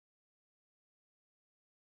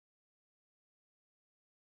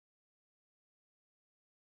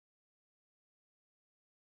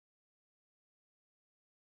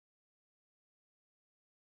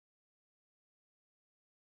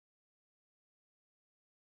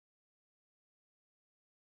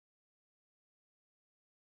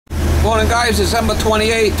Morning guys, December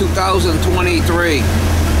 28, 2023.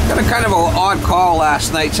 Got a kind of an odd call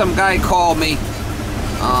last night. Some guy called me.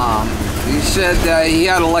 He said he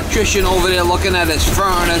had an electrician over there looking at his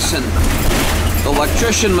furnace, and the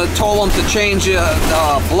electrician told him to change the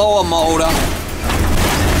blower motor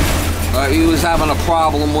he was having a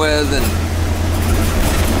problem with, and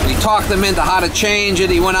we talked him into how to change it.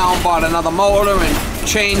 He went out and bought another motor and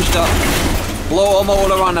changed the blower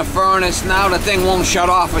motor on the furnace. Now the thing won't shut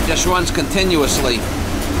off, it just runs continuously.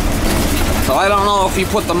 So I don't know if he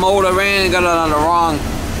put the motor in and got it on the wrong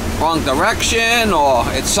direction, or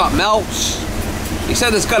it's something else. He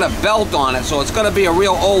said it's got a belt on it, so it's got to be a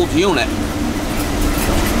real old unit.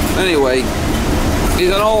 Anyway, he's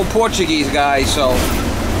an old Portuguese guy, so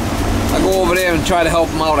I go over there and try to help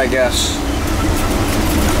him out, I guess.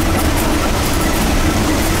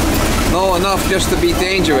 No, enough just to be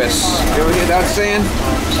dangerous. You ever hear that saying?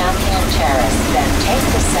 Champion Terrace, then take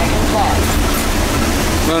the second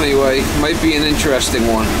left. Anyway, might be an interesting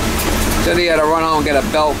one. Said he had to run out and get a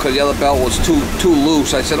belt because the other belt was too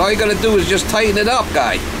loose. I said, all you gotta do is just tighten it up,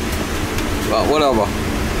 guy. But whatever.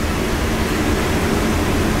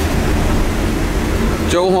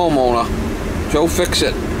 Joe Homeowner. Joe Fix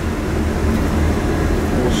It.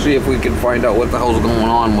 We'll see if we can find out what the hell's going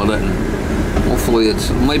on with it. Hopefully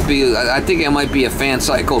it might be, I think it might be a fan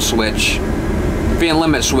cycle switch. Fan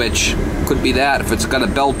limit switch. Could be that. If it's got a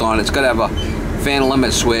belt on it, it's got to have a fan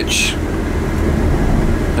limit switch.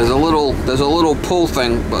 There's a little pull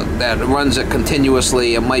thing but that runs it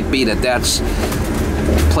continuously. It might be that's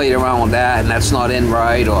played around with that and that's not in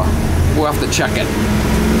right, or we'll have to check it.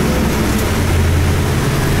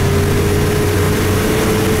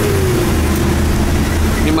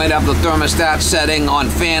 You might have the thermostat setting on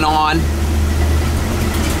fan on.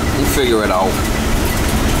 We'll figure it out.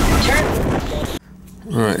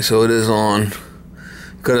 Alright, so it is on.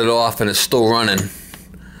 Cut it off and it's still running.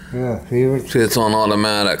 Yeah, see, it's on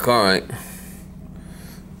automatic. Alright.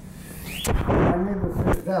 I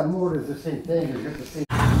never said that motor is the same thing. It's the same.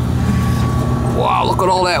 Wow, look at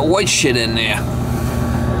all that white shit in there.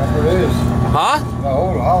 That's what it is. Huh? The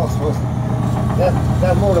whole house was...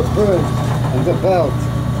 That motor burned and the belt.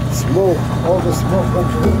 Smoke, all the smoke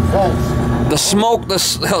went through the fence. The smoke,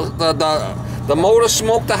 the motor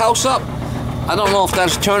smoked the house up? I don't know if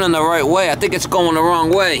that's turning the right way. I think it's going the wrong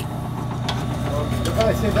way. The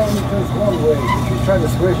guy said that only turns one way. If you try to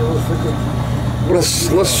switch it, we'll switch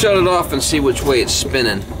it. Let's shut it off and see which way it's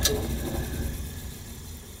spinning.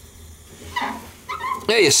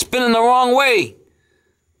 Hey, it's spinning the wrong way.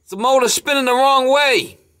 The motor's spinning the wrong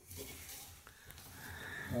way.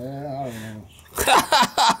 I don't know.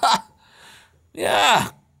 Yeah.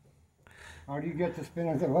 How do you get to spin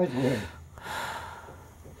it the right way?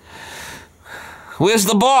 Where's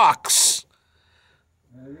the box?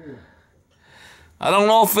 I don't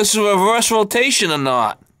know if it's a reverse rotation or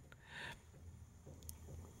not.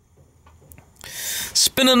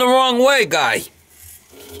 Spinning the wrong way, guy.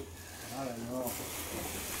 I don't know.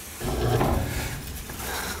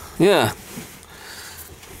 Yeah.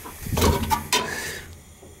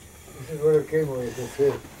 This is where the cable is. That's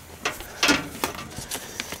it.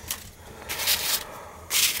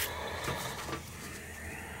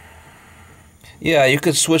 Yeah, you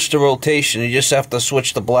could switch the rotation. You just have to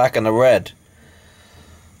switch the black and the red.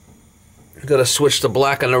 You gotta switch the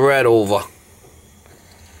black and the red over.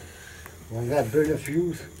 Won't that burn a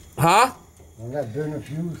fuse? Huh? Won't that burn a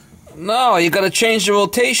fuse? No, you gotta change the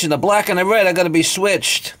rotation. The black and the red are gonna be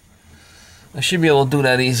switched. I should be able to do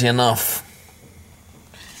that easy enough.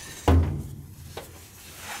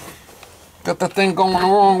 Got the thing going the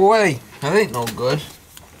wrong way. That ain't no good.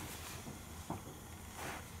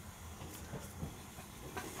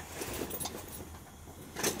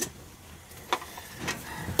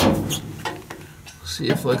 See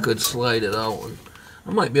if I could slide it out.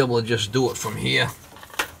 I might be able to just do it from here.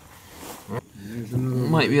 I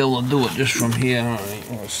might be able to do it just from here. Alright,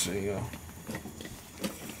 let's see. I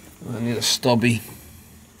need a stubby.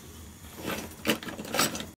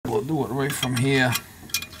 We'll do it right from here.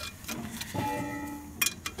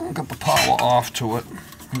 Got the power off to it.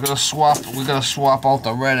 We gotta swap out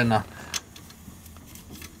the red and the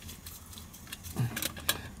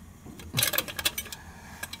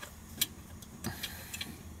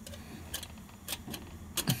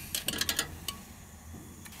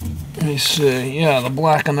let me see, yeah, the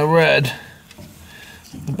black and the red.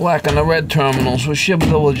 The black and the red terminals. We should be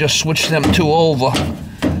able to just switch them two over.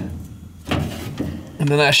 And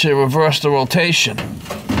then actually reverse the rotation.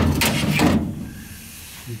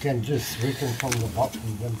 You can just switch them from the bottom,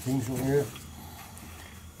 them things over here.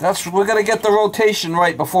 We're gonna get the rotation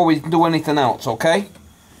right before we do anything else, okay?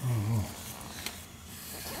 Mm-hmm.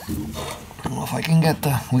 know if I can get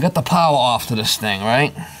we got the power off to this thing,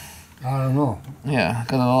 right? I don't know. Yeah,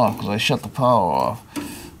 got it off because I shut the power off.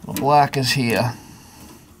 The black is here.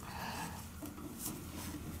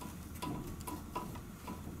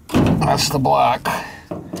 That's the black.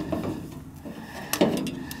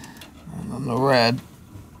 And then the red.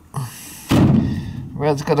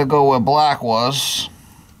 Red's got to go where black was.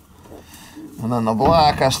 And then the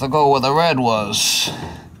black has to go where the red was.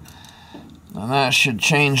 And that should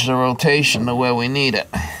change the rotation to where we need it.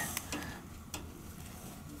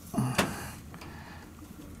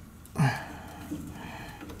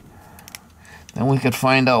 Then we could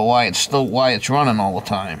find out why it's running all the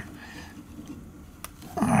time.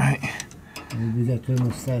 Alright. Maybe that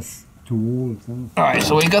thermostat's too old. Huh? Alright,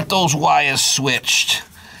 so we got those wires switched.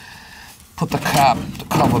 Put the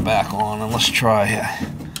cover back on and let's try it.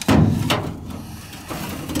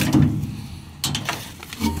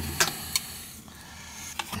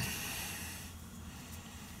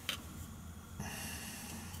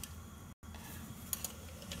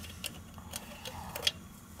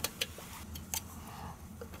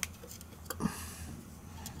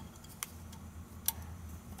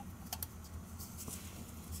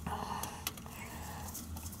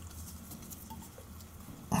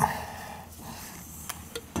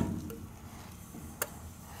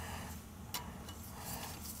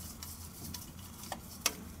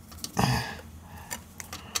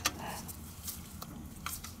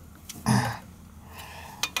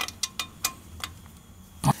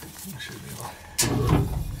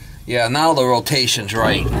 Yeah, now the rotation's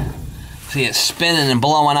right. See, it's spinning and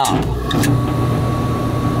blowing up.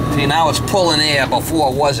 See, now it's pulling air before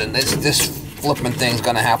it wasn't. This flipping thing's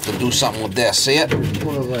gonna have to do something with this. See it?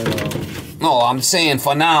 No, I'm saying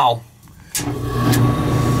for now.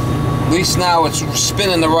 At least now it's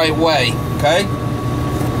spinning the right way, okay?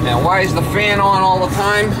 And why is the fan on all the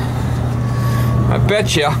time? I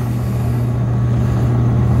bet you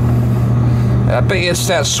it's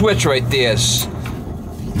that switch right there.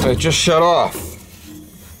 It just shut off.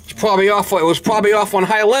 It's probably off. It was probably off on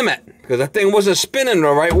high limit because that thing wasn't spinning the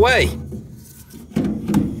right way.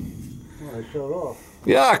 Well, it shut off.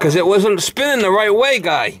 Yeah, because it wasn't spinning the right way,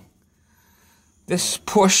 guy. This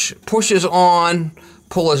pushes on,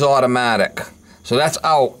 pull is automatic. So that's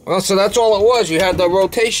out. Well, so that's all it was. You had the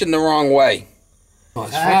rotation the wrong way.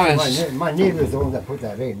 As far as My neighbor's the one that put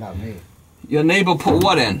that in, not me. Your neighbor put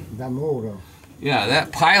what in? That motor. Yeah,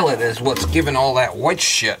 that pilot is what's giving all that white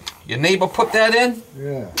shit. Your neighbor put that in?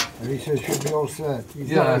 Yeah, and he said it should be all set. He's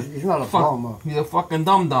Yeah. not a farmer. He's a fucking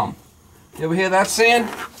dum-dum. You ever hear that saying?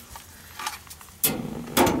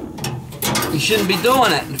 He shouldn't be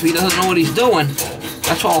doing it if he doesn't know what he's doing.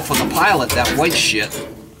 That's all for the pilot, that white shit.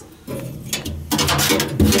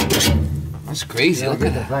 That's crazy. Yeah, Look get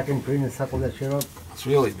at the that. vacuum cleaner and suckle that shit up. It's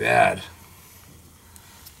really bad.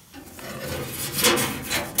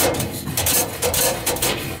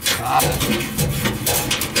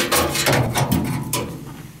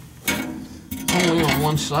 Only on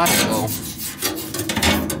one side though.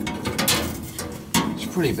 It's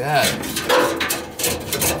pretty bad.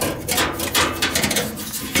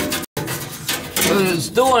 What it was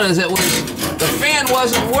doing is the fan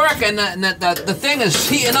wasn't working and the thing is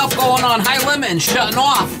heating up, going on high limit and shutting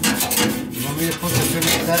off. You want me to put the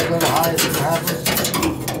thermostat go to high as it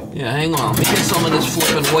happens? Yeah, hang on. Let me get some of this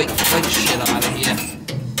flipping white shit out of here.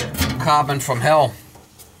 Carbon from hell.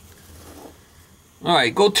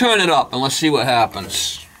 Alright, go turn it up and let's see what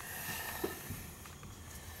happens.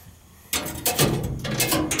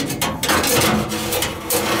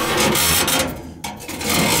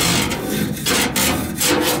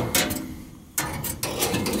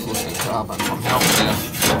 Flipping carbon from hell there.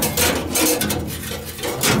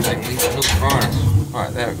 New furnace.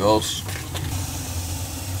 Alright, there it goes.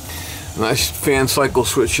 Nice fan cycle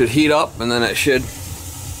switch should heat up and then it should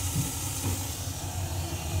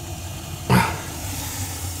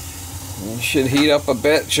heat up a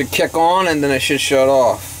bit, should kick on, and then it should shut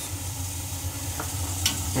off.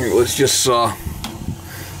 It was just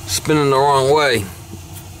spinning the wrong way.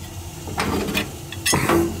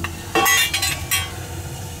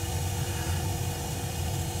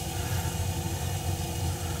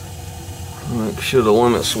 Make sure the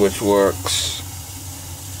limit switch works.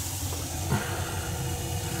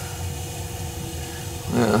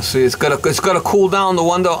 Yeah, see, it's got to cool down to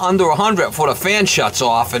under 100 before the fan shuts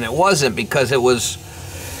off, and it wasn't because it was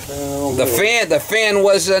the fan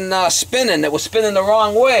wasn't spinning. It was spinning the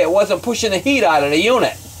wrong way. It wasn't pushing the heat out of the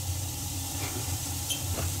unit.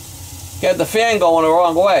 You had the fan going the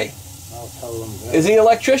wrong way. I'll tell them that. Is he an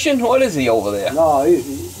electrician? What is he over there? No,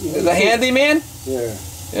 he's a handyman? Yeah.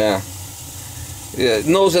 Yeah. It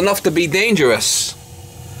knows enough to be dangerous.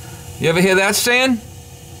 You ever hear that saying?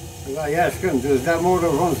 Well, I asked him, does that motor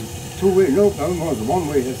runs two-way? Nope, that runs one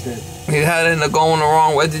way, that's it. He had it going the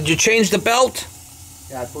wrong way. Did you change the belt?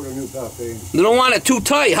 Yeah, I put a new belt in. You don't want it too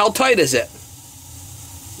tight. How tight is it?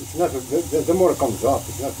 It's not, the motor comes off,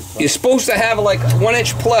 it's not too tight. You're supposed to have like 1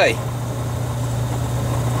 inch play.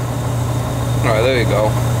 Alright, there you go.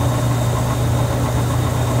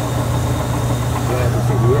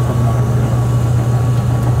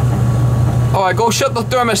 Alright, go shut the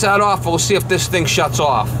thermostat off. We'll see if this thing shuts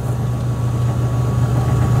off.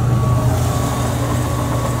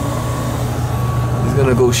 He's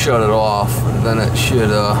gonna go shut it off, and then it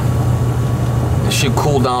should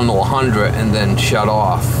cool down to 100 and then shut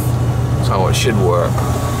off. That's how it should work.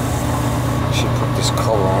 I should put this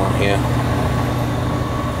cover on here.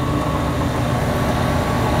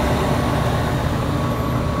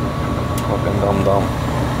 Fucking dum-dum.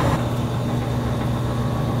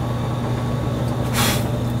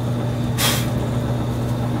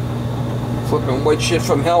 Flipping white shit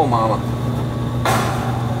from hell, mama.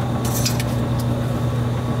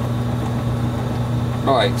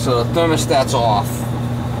 Alright, so the thermostat's off.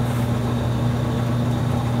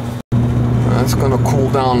 That's gonna cool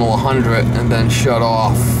down to 100 and then shut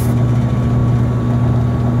off.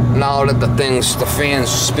 Now that the fan's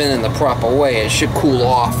spinning the proper way, it should cool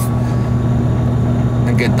off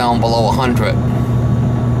and get down below 100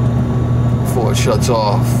 before it shuts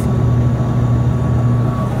off.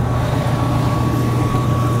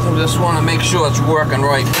 So just want to make sure it's working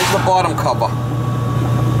right. Here's the bottom cover.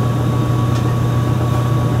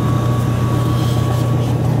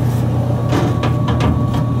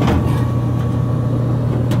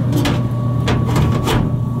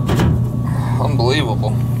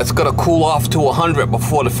 Unbelievable. It's gonna cool off to 100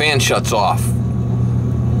 before the fan shuts off.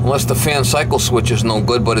 Unless the fan cycle switch is no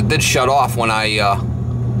good, but it did shut off when I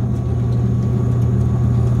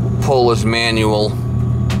pull this manual.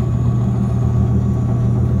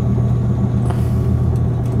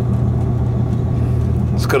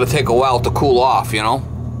 It's gonna take a while to cool off, you know?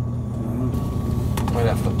 Might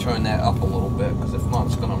have to turn that up a little bit, because if not,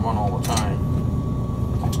 it's gonna run all the time.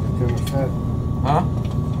 Huh?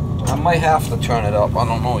 I might have to turn it up. I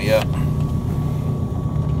don't know yet.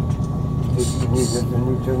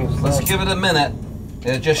 Let's give it a minute.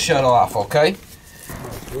 It just shut off, okay?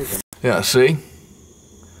 Yeah, see?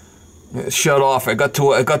 It shut off. It got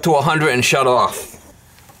to 100 and shut off.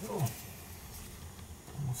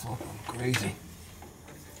 Fucking crazy.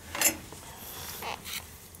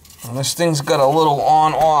 And this thing's got a little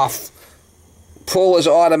on-off. Pull is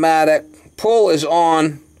automatic. Pull is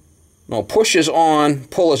on. No, push is on,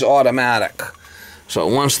 pull is automatic. So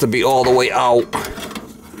it wants to be all the way out.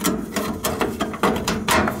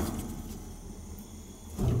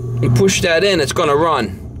 You push that in, it's gonna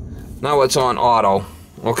run. Now it's on auto,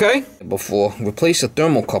 okay? Before, replace the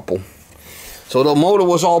thermocouple. So the motor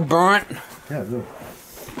was all burnt. Yeah, look.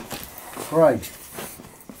 Right.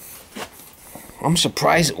 I'm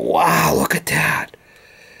surprised, wow, look at that.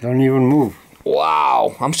 Don't even move.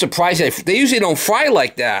 Wow, I'm surprised. They usually don't fry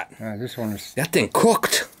like that. Yeah, this one is... That thing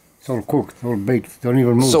cooked. It's all cooked, all baked. Don't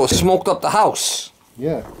even move. So it smoked up the house.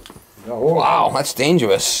 Yeah. Wow, that's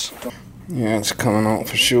dangerous. Yeah, it's coming out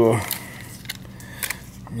for sure.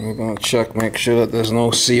 We're gonna check, make sure that there's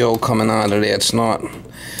no CO coming out of there. It's not,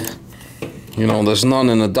 you know, there's none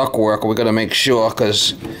in the ductwork. We gotta make sure,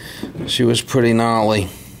 because she was pretty gnarly.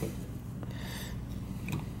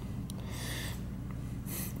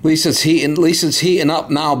 At least it's heating up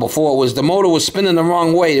now. Before, it was the motor was spinning the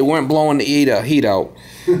wrong way. They weren't blowing the heat out.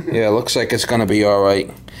 Yeah, it looks like it's gonna be all right.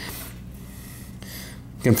 You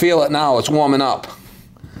can feel it now. It's warming up.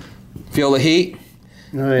 Feel the heat?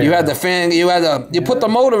 Oh, yeah. You had the fan. You put the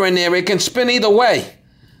motor in there. It can spin either way.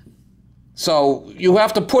 So you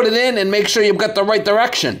have to put it in and make sure you've got the right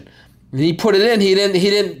direction. And he put it in. He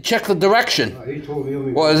didn't check the direction. No, he told me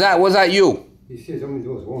only. Or was that you? He says only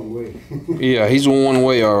goes one way. Yeah, he's one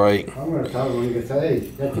way, all right. I'm going to tell him when he gets that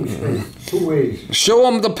age. That thing spins 2 ways. Show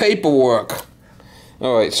him the paperwork.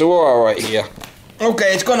 All right, so we're all right here.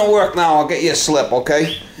 Okay, it's going to work now. I'll get you a slip,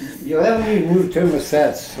 okay? You haven't need new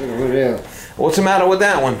thermostats over there. What's the matter with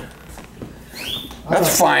that one?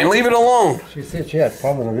 That's fine. Leave it alone. She said she had a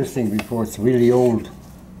problem with this thing before. It's really old.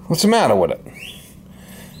 What's the matter with it?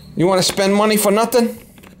 You want to spend money for nothing?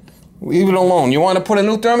 Leave it alone. You want to put a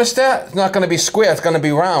new thermostat? It's not going to be square. It's going to be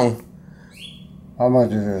round. How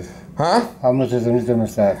much is it? Huh? How much is a new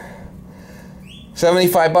thermostat?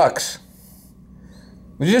 $75.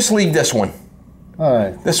 You just leave this one. All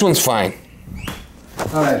right. This one's fine.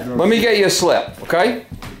 All right. Let me get you a slip, okay?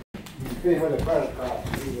 You pay with a credit card.